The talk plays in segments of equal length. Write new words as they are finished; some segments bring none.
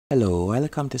Hello,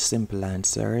 welcome to Simple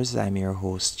Answers. I'm your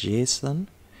host Jason.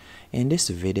 In this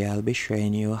video, I'll be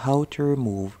showing you how to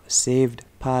remove saved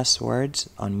passwords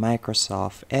on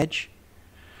Microsoft Edge.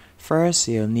 First,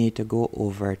 you'll need to go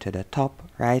over to the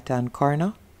top right hand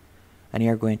corner and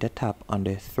you're going to tap on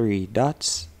the three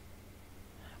dots.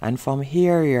 And from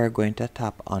here, you're going to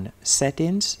tap on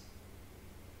Settings.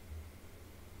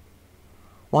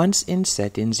 Once in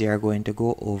Settings, you're going to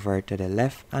go over to the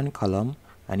left hand column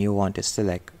and you want to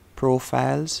select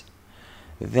Profiles.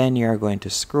 Then you're going to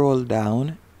scroll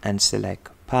down and select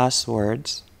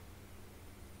Passwords.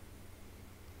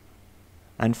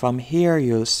 And from here,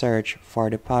 you'll search for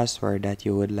the password that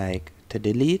you would like to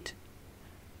delete.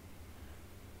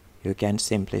 You can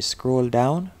simply scroll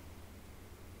down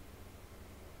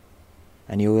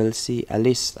and you will see a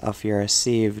list of your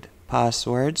saved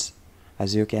passwords.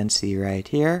 As you can see right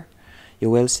here, you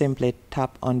will simply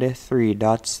tap on the three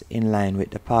dots in line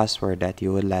with the password that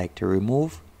you would like to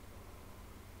remove.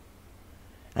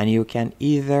 And you can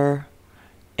either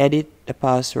edit the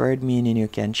password, meaning you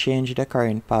can change the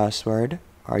current password,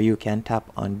 or you can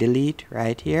tap on delete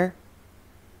right here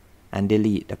and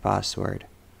delete the password.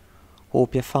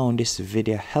 Hope you found this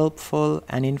video helpful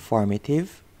and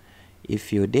informative.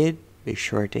 If you did, be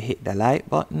sure to hit the like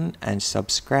button and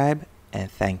subscribe, and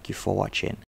thank you for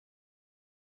watching.